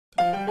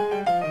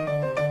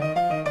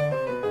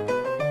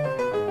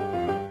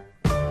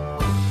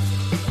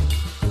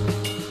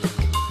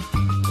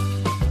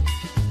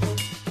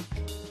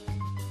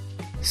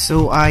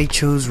So I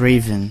chose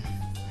Raven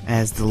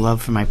as the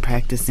love for my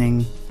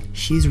practicing.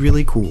 She's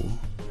really cool.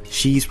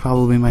 She's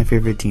probably my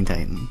favorite Teen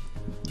Titan.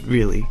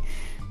 Really.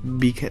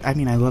 Because, I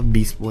mean, I love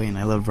Beast Boy and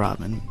I love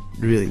Robin.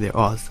 Really, they're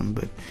awesome,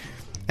 but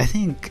I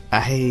think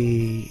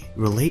I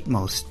relate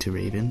most to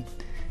Raven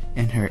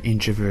and her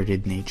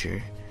introverted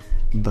nature.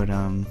 But,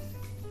 and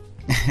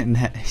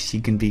that she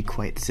can be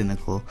quite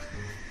cynical.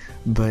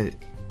 But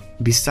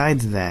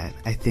besides that,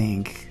 I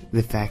think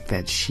the fact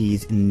that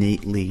she's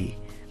innately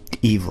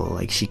evil,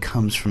 like she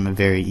comes from a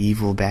very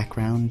evil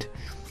background,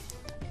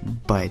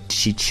 but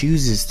she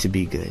chooses to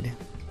be good,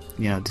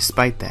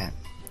 despite that.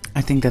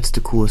 I think that's the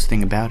coolest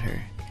thing about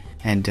her.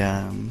 And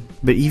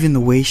but even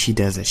the way she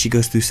does it, she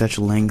goes through such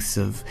lengths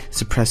of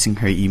suppressing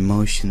her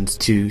emotions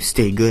to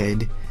stay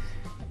good,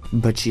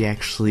 but she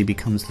actually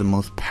becomes the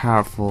most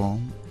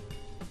powerful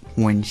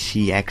when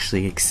she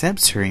actually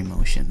accepts her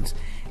emotions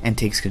and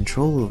takes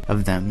control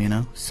of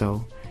them,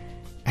 so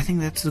I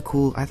think that's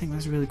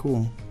really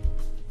cool.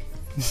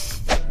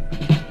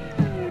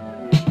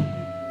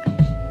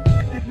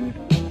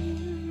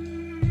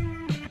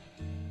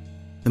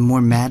 The more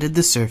matted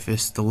the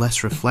surface, the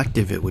less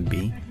reflective it would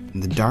be,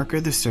 and the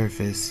darker the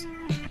surface,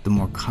 the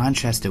more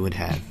contrast it would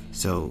have,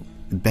 so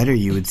the better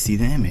you would see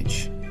the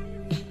image.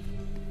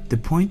 The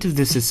point of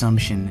this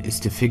assumption is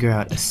to figure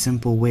out a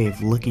simple way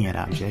of looking at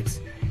objects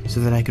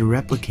so that I could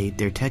replicate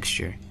their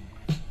texture.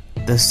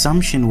 The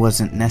assumption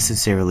wasn't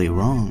necessarily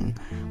wrong,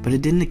 but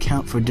it didn't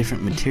account for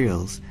different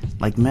materials,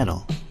 like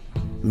metal.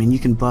 I mean, you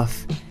can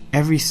buff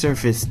every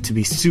surface to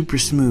be super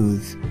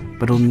smooth,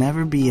 but it'll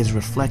never be as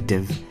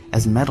reflective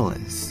as metal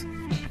is.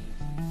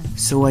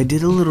 So I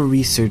did a little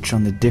research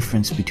on the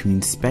difference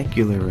between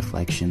specular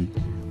reflection,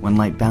 when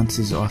light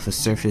bounces off a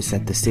surface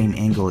at the same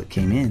angle it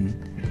came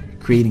in,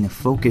 creating a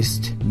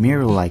focused,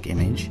 mirror-like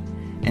image,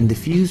 and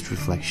diffused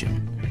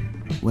reflection,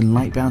 when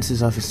light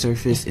bounces off a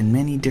surface in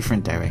many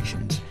different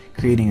directions,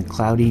 creating a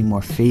cloudy,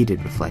 more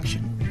faded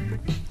reflection.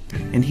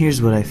 And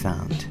here's what I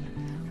found.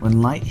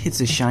 When light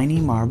hits a shiny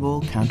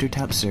marble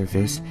countertop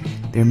surface,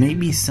 there may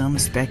be some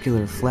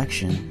specular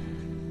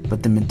reflection,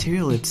 but the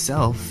material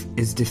itself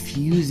is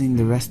diffusing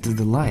the rest of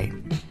the light.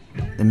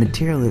 The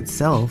material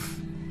itself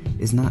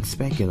is not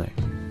specular.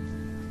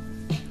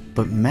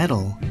 But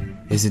metal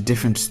is a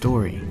different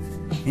story.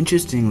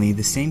 Interestingly,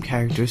 the same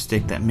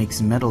characteristic that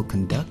makes metal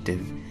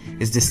conductive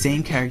is the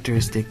same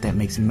characteristic that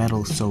makes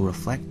metal so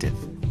reflective.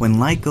 When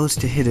light goes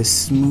to hit a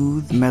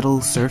smooth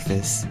metal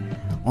surface,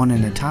 on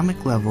an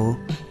atomic level,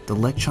 the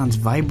electrons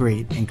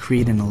vibrate and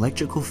create an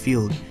electrical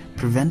field,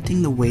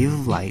 preventing the wave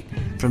of light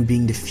from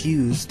being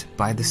diffused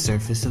by the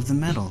surface of the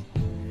metal,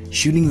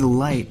 shooting the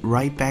light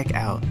right back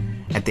out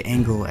at the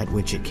angle at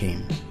which it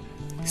came.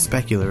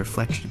 Specular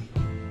reflection.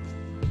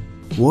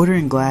 Water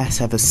and glass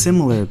have a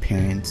similar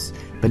appearance,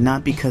 but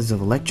not because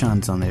of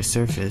electrons on their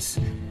surface,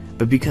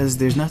 but because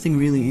there's nothing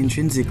really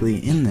intrinsically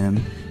in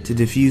them to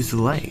diffuse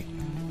the light.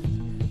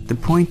 The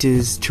point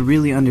is, to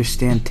really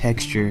understand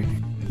texture,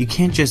 you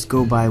can't just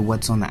go by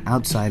what's on the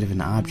outside of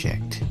an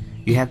object.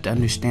 You have to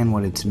understand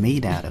what it's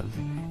made out of,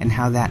 and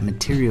how that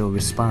material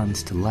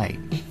responds to light.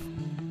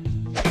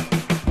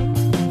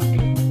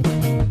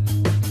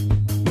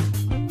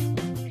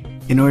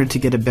 In order to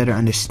get a better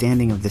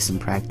understanding of this in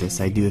practice,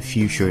 I do a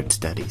few short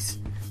studies.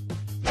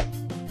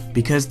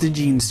 Because the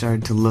jeans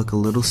started to look a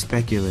little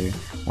specular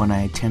when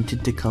I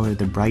attempted to color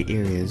the bright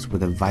areas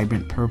with a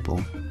vibrant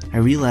purple, I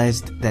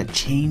realized that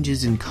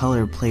changes in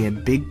color play a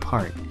big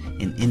part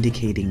in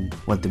indicating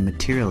what the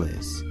material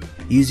is.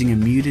 Using a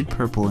muted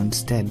purple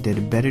instead did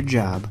a better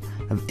job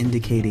of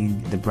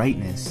indicating the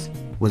brightness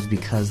was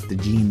because the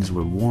jeans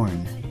were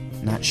worn,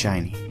 not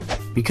shiny.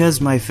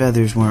 Because my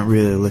feathers weren't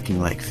really looking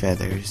like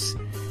feathers,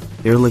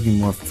 they were looking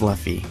more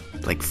fluffy,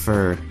 like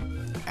fur.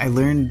 I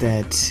learned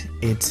that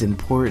it's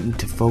important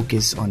to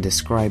focus on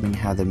describing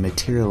how the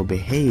material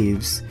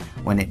behaves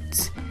when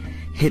it's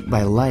hit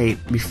by light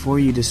before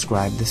you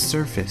describe the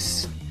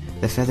surface.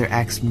 The feather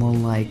acts more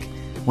like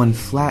one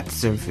flat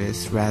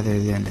surface rather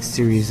than a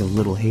series of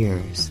little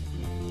hairs.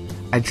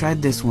 I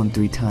tried this one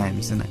 3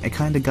 times and I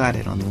kinda got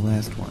it on the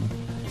last one.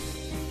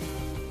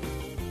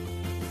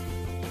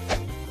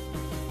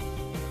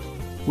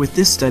 With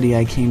this study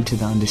I came to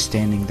the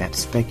understanding that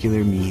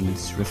specular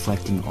means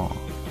reflecting all.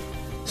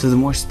 So the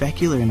more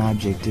specular an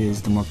object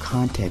is, the more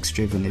context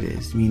driven it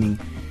is, meaning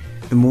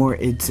the more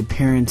its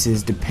appearance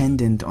is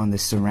dependent on the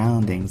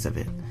surroundings of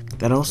it.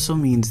 That also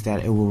means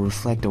that it will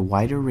reflect a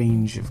wider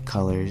range of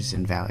colors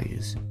and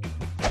values.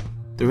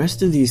 The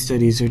rest of these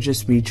studies are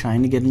just me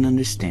trying to get an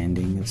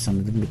understanding of some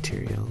of the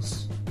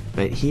materials.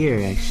 But here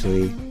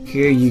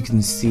you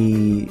can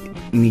see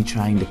me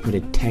trying to put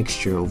a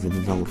texture over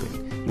the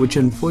velvet, which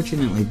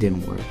unfortunately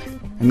didn't work.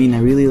 I mean, I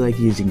really like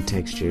using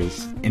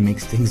textures, it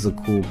makes things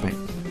look cool, but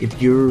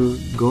if you're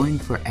going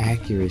for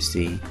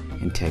accuracy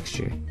in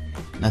texture,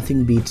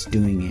 nothing beats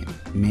doing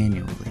it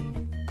manually.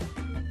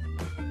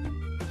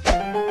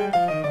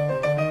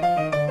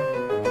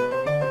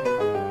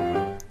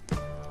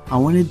 I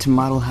wanted to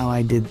model how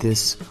I did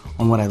this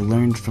on what I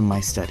learned from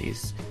my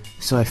studies.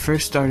 So I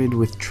first started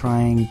with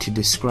trying to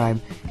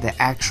describe the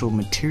actual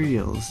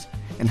materials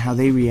and how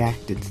they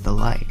reacted to the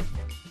light.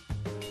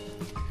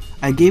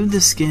 I gave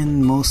the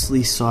skin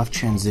mostly soft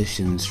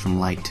transitions from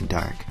light to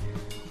dark,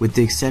 with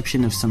the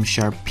exception of some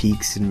sharp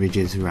peaks and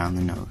ridges around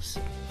the nose.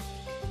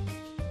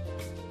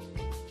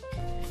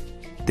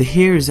 The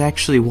hair is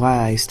actually why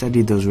I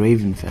studied those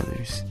raven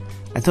feathers.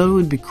 I thought it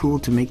would be cool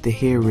to make the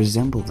hair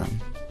resemble them.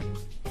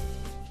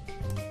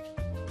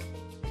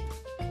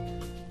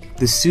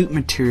 The suit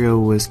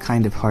material was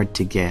kind of hard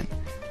to get,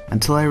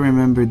 until I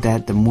remembered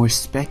that the more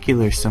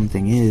specular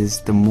something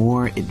is, the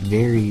more it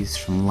varies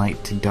from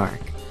light to dark.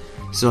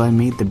 So I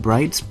made the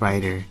brights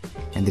brighter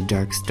and the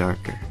darks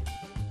darker.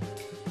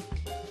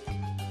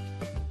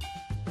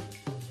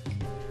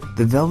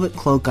 The velvet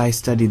cloak I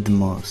studied the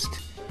most.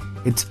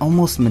 It's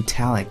almost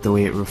metallic the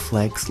way it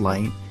reflects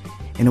light,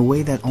 in a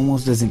way that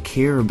almost doesn't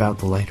care about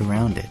the light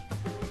around it.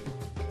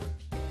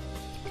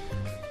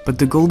 But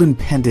the golden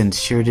pendants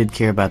sure did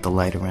care about the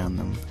light around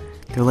them.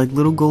 They're like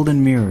little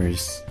golden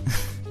mirrors.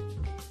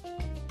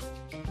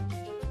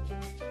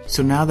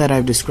 So now that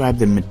I've described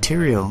the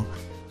material,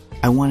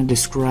 I want to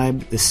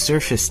describe the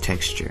surface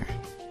texture.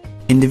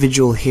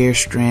 Individual hair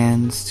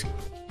strands,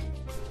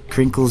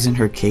 crinkles in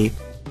her cape,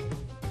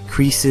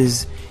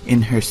 creases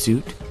in her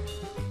suit,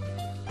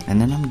 and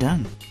then I'm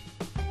done.